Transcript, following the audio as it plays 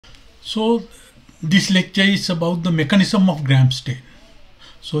So this lecture is about the mechanism of Gram stain.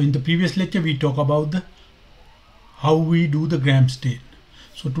 So in the previous lecture we talked about how we do the Gram stain.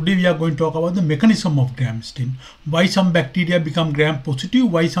 So today we are going to talk about the mechanism of Gram stain. Why some bacteria become Gram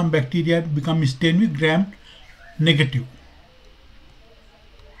positive, why some bacteria become stained with Gram negative.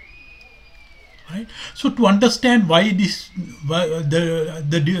 Right? So to understand why this,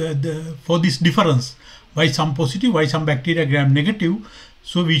 for this difference, why some positive, why some bacteria Gram negative,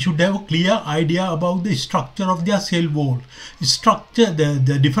 so we should have a clear idea about the structure of their cell wall.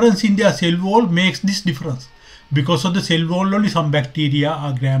 The difference in their cell wall makes this difference. Because of the cell wall only, some bacteria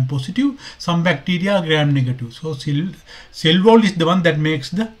are Gram positive, some bacteria are Gram negative. So cell wall is the one that makes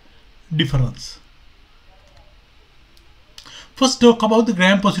the difference. First talk about the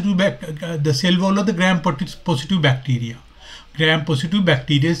Gram positive the cell wall of the Gram positive bacteria. Gram positive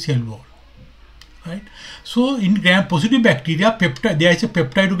bacteria cell wall. Right. So in Gram positive bacteria, there is a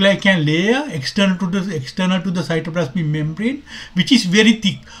peptidoglycan layer external to the cytoplasmic membrane, which is very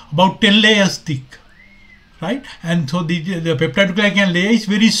thick, about 10 layers thick. Right, and so the peptidoglycan layer is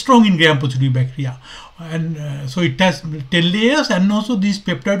very strong in Gram positive bacteria, and so it has 10 layers, and also these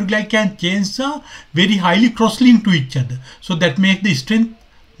peptidoglycan chains are very highly cross-linked to each other. So that makes the strength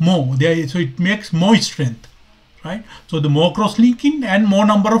more. So it makes more strength. Right. So the more cross-linking and more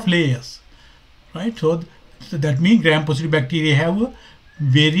number of layers. Right. So that means Gram positive bacteria have a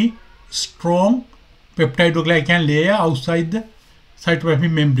very strong peptidoglycan layer outside the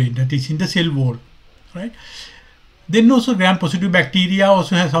cytoplasmic membrane, that is in the cell wall. Right. Then also Gram positive bacteria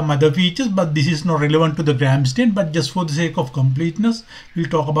also has some other features, but this is not relevant to the Gram stain. But just for the sake of completeness, we'll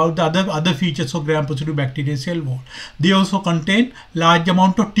talk about the other features of Gram positive bacteria cell wall. They also contain large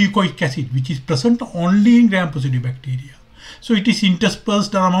amount of teichoic acid, which is present only in Gram positive bacteria. So it is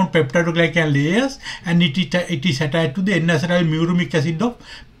interspersed around peptidoglycan layers, and it is attached to the N-acetyl muramic acid of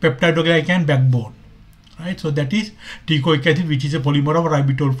peptidoglycan backbone. Right, so that is teichoic acid, which is a polymer of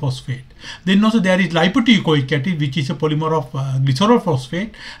ribitol phosphate. Then also there is lipoteichoic acid, which is a polymer of glycerol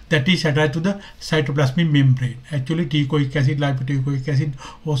phosphate, that is attached to the cytoplasmic membrane. Actually, teichoic acid, lipoteichoic acid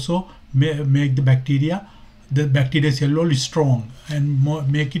also make the bacteria cell wall strong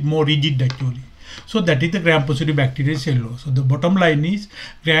and make it more rigid actually. So that is the Gram positive bacteria cell wall. So the bottom line is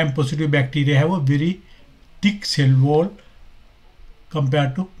Gram positive bacteria have a very thick cell wall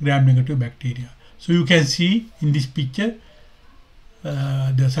compared to Gram negative bacteria. So you can see in this picture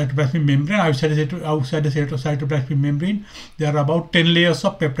the cytoplasmic membrane. Outside the cytoplasmic membrane, there are about 10 layers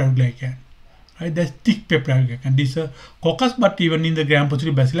of peptidoglycan. Right, that's thick peptidoglycan. This is a coccus, but even in the Gram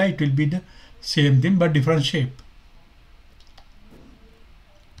positive bacilli, it will be the same thing but different shape.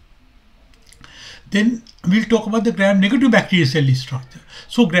 Then we'll talk about the Gram negative bacteria cell structure.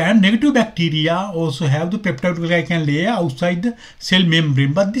 So Gram negative bacteria also have the peptidoglycan layer outside the cell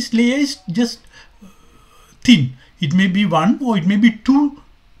membrane, but this layer is just thin. It may be one or it may be two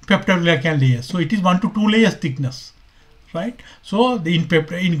peptidoglycan layers. So it is 1 to 2 layers thickness. Right. So in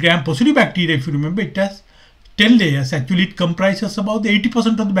Gram positive bacteria, if you remember, it has 10 layers. Actually, it comprises about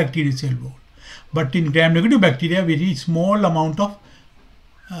 80% of the bacterial cell wall. But in Gram negative bacteria, very small amount of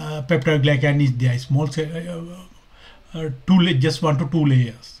peptidoglycan is there. Small just 1 to 2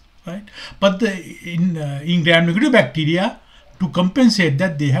 layers. Right. But in Gram negative bacteria, to compensate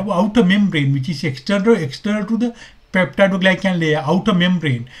that, they have outer membrane, which is external to the peptidoglycan layer, outer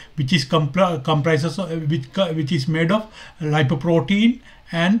membrane, which is comprises of, which is made of lipoprotein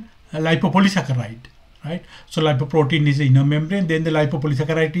and lipopolysaccharide. Right. So lipoprotein is the inner membrane, then the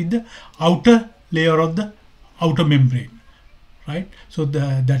lipopolysaccharide is the outer layer of the outer membrane. Right. So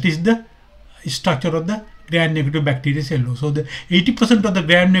that is the structure of the Gram negative bacteria cell wall. So the 80% of the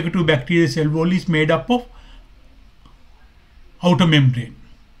Gram negative bacteria cell wall is made up of outer membrane.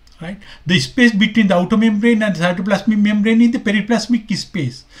 Right. The space between the outer membrane and the cytoplasmic membrane is the periplasmic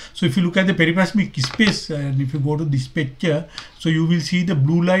space. So if you look at the periplasmic space, and if you go to this picture, so you will see the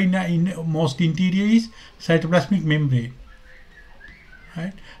blue line in most interior is cytoplasmic membrane.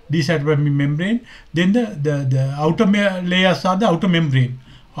 Right. This cytoplasmic membrane. Then the outer layers are the outer membrane.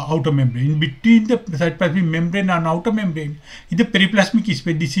 In between the cytoplasmic membrane and outer membrane is the periplasmic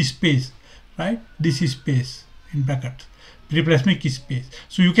space. This is space. Right. This is space in brackets. Periplasmic space.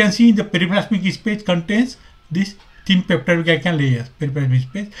 So you can see in the periplasmic space contains this thin peptidoglycan layers, periplasmic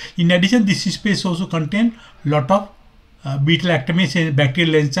space. In addition, this space also contains lot of beta-lactamase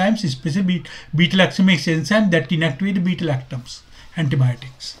bacterial enzymes, especially beta-lactamase enzyme that inactivate beta-lactams,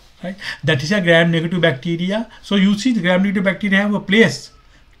 antibiotics. Right? That is a Gram negative bacteria. So you see the Gram negative bacteria have a place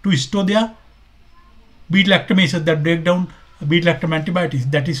to store their beta-lactamases that break down beta-lactam antibiotics.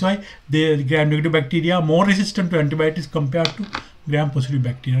 That is why the Gram negative bacteria are more resistant to antibiotics compared to gram-positive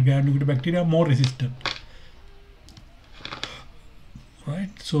bacteria. Gram-negative bacteria are more resistant. Right.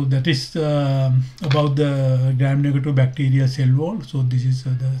 So that is about the gram-negative bacteria cell wall. So this is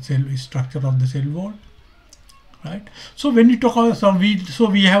the cell structure of the cell wall. Right. So when we talk about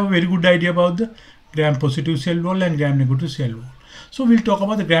we have a very good idea about the gram-positive cell wall and gram-negative cell wall. So we'll talk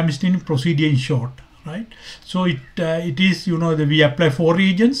about the gram staining procedure in short. Right. So it is, we apply 4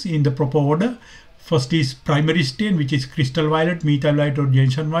 reagents in the proper order. First is primary stain, which is crystal violet, methyl violet or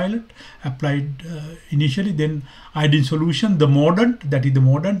Jensen violet, applied initially. Then iodine solution, the mordant, that is the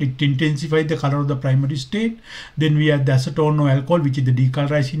mordant, it intensifies the color of the primary stain. Then we have the acetone or alcohol, which is the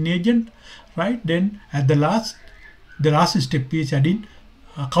decolorizing agent, right? Then at the last step is adding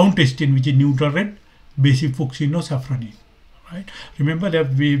counter stain, which is neutral red, basic fuchsin or safranin, right? Remember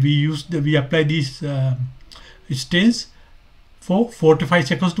that we apply these stains for 45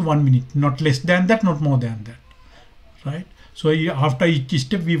 seconds to 1 minute, not less than that, not more than that, right? So after each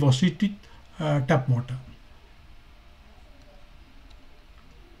step we wash it with tap water.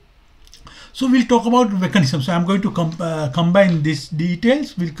 So we'll talk about mechanism. So I'm going to combine these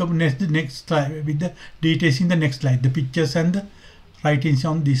details. We'll come next slide with the details in the next slide. The pictures and the writings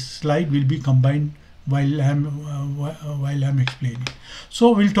on this slide will be combined while I'm explaining.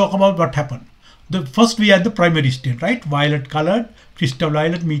 So we'll talk about what happened. First we had the primary stain, right? Violet colored, crystal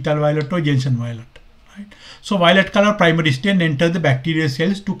violet, methyl violet or Jensen violet, right? So violet color primary stain enters the bacterial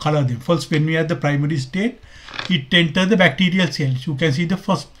cells to color them. First, when we had the primary stain, it enters the bacterial cells. You can see the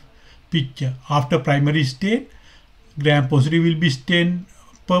first picture. After primary stain, gram-positive will be stained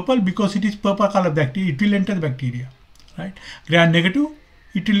purple because it is purple color bacteria. It will enter the bacteria, right? Gram-negative,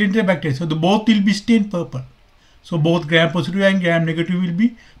 it will enter the bacteria. So both will be stained purple. So both gram-positive and gram-negative will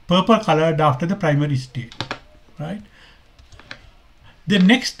be purple colored after the primary stain, right? The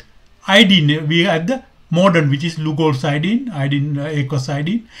next iodine, we had the mordant, which is Lugol's iodine, aqueous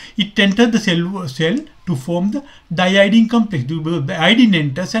iodine. It enters the cell to form the diiodine complex. The iodine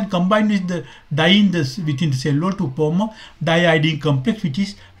enters and combines with the dye within the cell wall to form a diiodine complex, which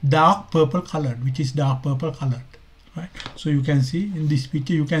is dark purple colored, right? So you can see in this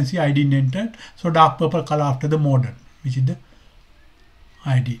picture, you can see iodine entered. So dark purple color after the mordant, which is the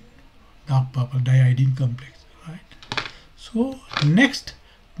iodine, dark purple diiodine complex, right? So next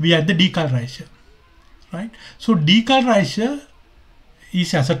we have the decolorization, right? So decolorization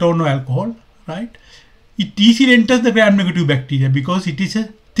is acetone or alcohol, right? It easily enters the gram-negative bacteria because it is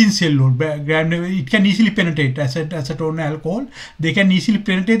a thin cell wall. It can easily penetrate acetone or alcohol. They can easily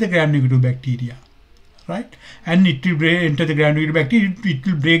penetrate the gram-negative bacteria, right? And it will enter the gram-negative bacteria. It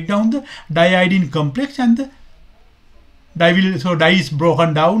will break down the diiodine complex, and the dye is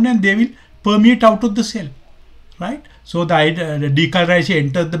broken down and they will permeate out of the cell, right? So the decolorization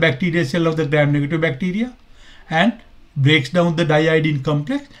enters the bacterial cell of the gram-negative bacteria and breaks down the diiodine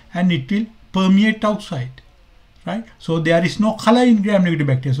complex, and it will permeate outside, right? So there is no color in gram-negative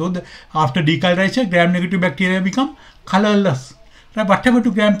bacteria. So after decolorization, gram-negative bacteria become colorless, right? Whatever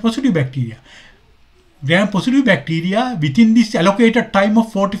to gram-positive bacteria. Gram-positive bacteria within this allocated time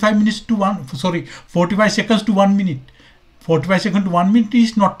of 45 seconds to 1 minute. 45 seconds to 1 minute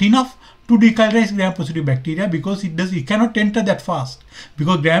is not enough to decolorize gram-positive bacteria because it cannot enter that fast.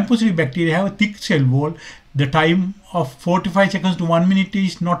 Because gram-positive bacteria have a thick cell wall, the time of 45 seconds to 1 minute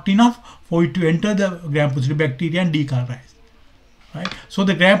is not enough for it to enter the gram-positive bacteria and decolorize, right? So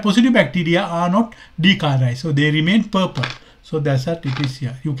the gram-positive bacteria are not decolorized, so they remain purple. So that's what it is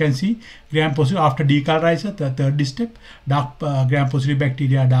here. You can see gram-positive after decolorization, the third step, gram-positive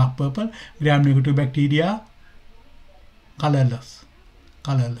bacteria dark purple, gram-negative bacteria colorless,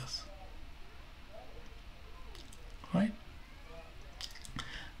 right?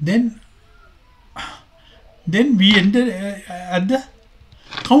 Then we enter at the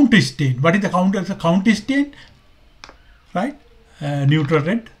counter stain. What is the counter stain? Right? Neutral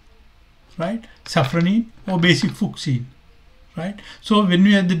red, right? Safranin or basic fuchsin, right? So when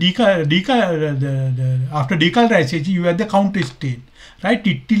we have the after decolorization, you have the counter stain, right?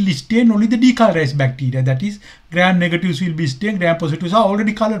 It will stain only the decolorized bacteria. That is, gram-negatives will be stained, gram-positives are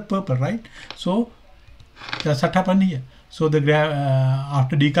already colored purple, right? So that's what happened here. So the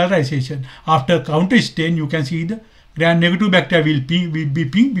after decolorization, after counter stain, you can see the gram-negative bacteria will be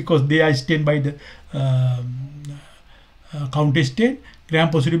pink because they are stained by the counter stain.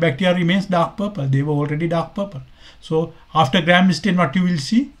 Gram-positive bacteria remains dark purple. They were already dark purple. So after gram stain, what you will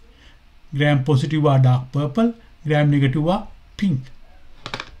see? Gram-positive are dark purple, gram-negative are pink,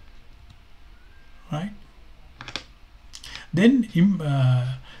 right? Then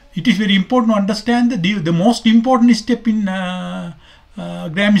it is very important to understand the most important step in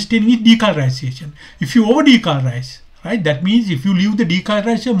gram staining is decolorization. If you over decolorize, right? That means if you leave the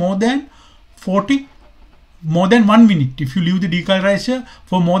decolorization more than 1 minute, if you leave the decolorization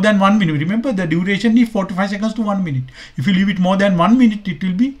for more than 1 minute, remember the duration is 45 seconds to 1 minute. If you leave it more than 1 minute, it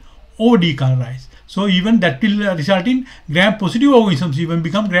will be over decolorized. So even that will result in gram positive organisms even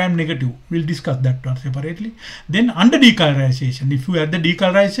become gram negative. We'll discuss that one separately. Then under decolorization, if you add the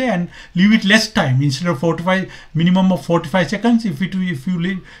decolorization and leave it less time, instead of 45, minimum of 45 seconds, if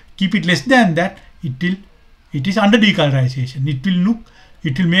you keep it less than that, it is under decolorization.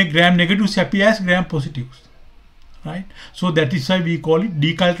 It will make gram negatives appear as gram positives. Right, so that is why we call it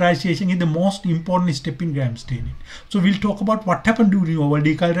decolorization is the most important step in gram staining. So we'll talk about what happened during over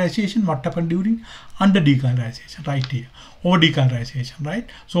decolorization, what happened during under decolorization, right here. Over decolorization, right?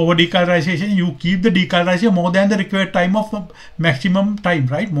 So over decolorization, you keep the decolorization more than the required time of maximum time,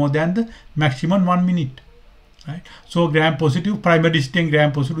 right? More than the maximum 1 minute. Right, so gram positive, primary stain,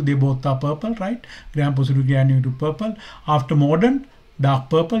 gram positive, they both are purple, right? Gram positive, gram negative, purple. After modern, dark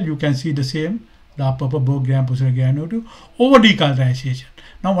purple, you can see the same. Dark purple, both gram positive, gram negative. Over decolorization.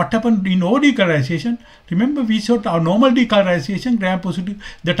 Now what happened in over decolorization? Remember we saw our normal decolorization, gram positive,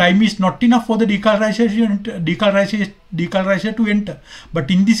 the time is not enough for the decolorization to enter. But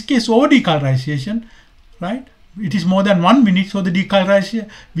in this case, over decolorization, right, it is more than 1 minute, so the decolorization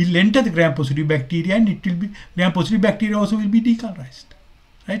will enter the gram positive bacteria, and it will be gram positive bacteria also will be decolorized.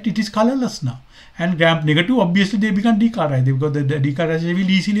 Right, it is colorless now. And gram negative, obviously they become decolorized because the decolorization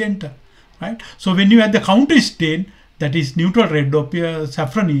will easily enter. Right? So when you add the counter stain, that is neutral red or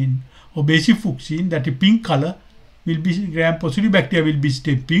safranine or basic fuchsine, that is pink color, will be gram positive bacteria will be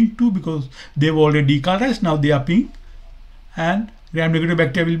stained pink too because they have already decolorized. Now they are pink, and gram negative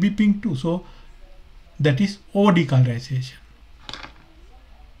bacteria will be pink too. So that is over decolorization.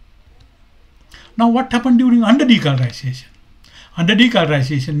 Now what happened during under decolorization? Under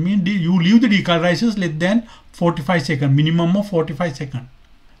decolorization means you leave the decolorizers less than 45 seconds, minimum of 45 seconds.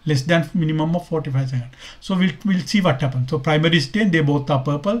 Less than minimum of 45 seconds. So we'll see what happens. So primary stain, they both are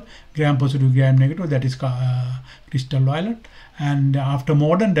purple, gram positive, gram negative, that is crystal violet. And after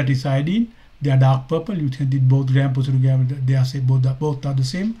modern, that is iodine, they are dark purple. You can see both gram positive, gram, they are both are the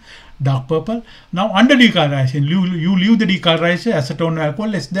same, dark purple. Now under decolorization, you leave the decolorization acetone alcohol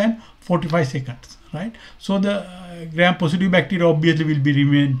less than 45 seconds, right? So the gram positive bacteria obviously will be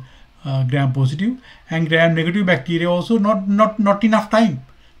remain gram positive, and gram negative bacteria also not enough time.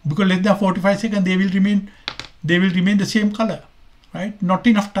 Because less than 45 seconds they will remain the same color, right? Not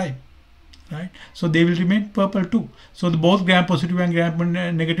enough time, right? So they will remain purple too. So both gram positive and gram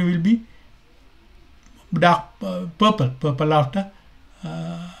negative will be dark purple after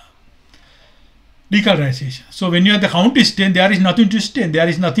decolorization. So when you have the counter stain, there is nothing to stain, there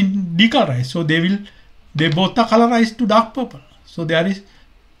is nothing decolorized. So they both are colorized to dark purple. So there is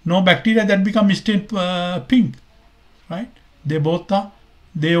no bacteria that become stained pink, right?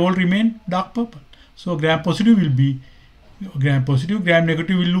 They all remain dark purple. So gram positive will be gram positive, gram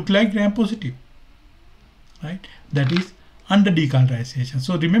negative will look like gram positive, right? That is under decolorization.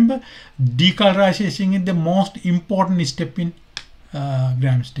 So remember, decolorization is the most important step in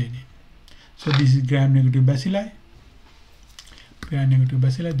gram staining. So this is gram negative bacilli,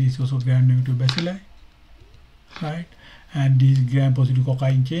 this is also gram negative bacilli, right? And this gram positive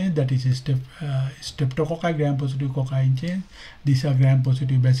cocaine chain, that is a streptococci, gram positive cocaine chain. These are gram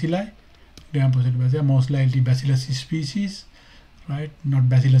positive bacilli, most likely Bacillus species, right? Not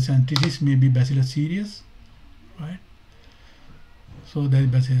Bacillus anthracis, maybe Bacillus cereus, right? So that is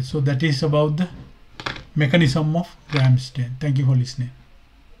Bacillus. So that is about the mechanism of gram stain. Thank you for listening.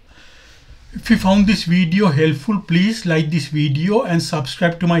 If you found this video helpful, please like this video and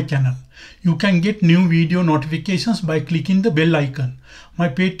subscribe to my channel. You can get new video notifications by clicking the bell icon. My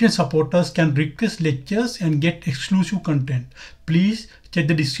Patreon supporters can request lectures and get exclusive content. Please check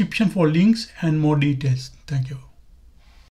the description for links and more details. Thank you.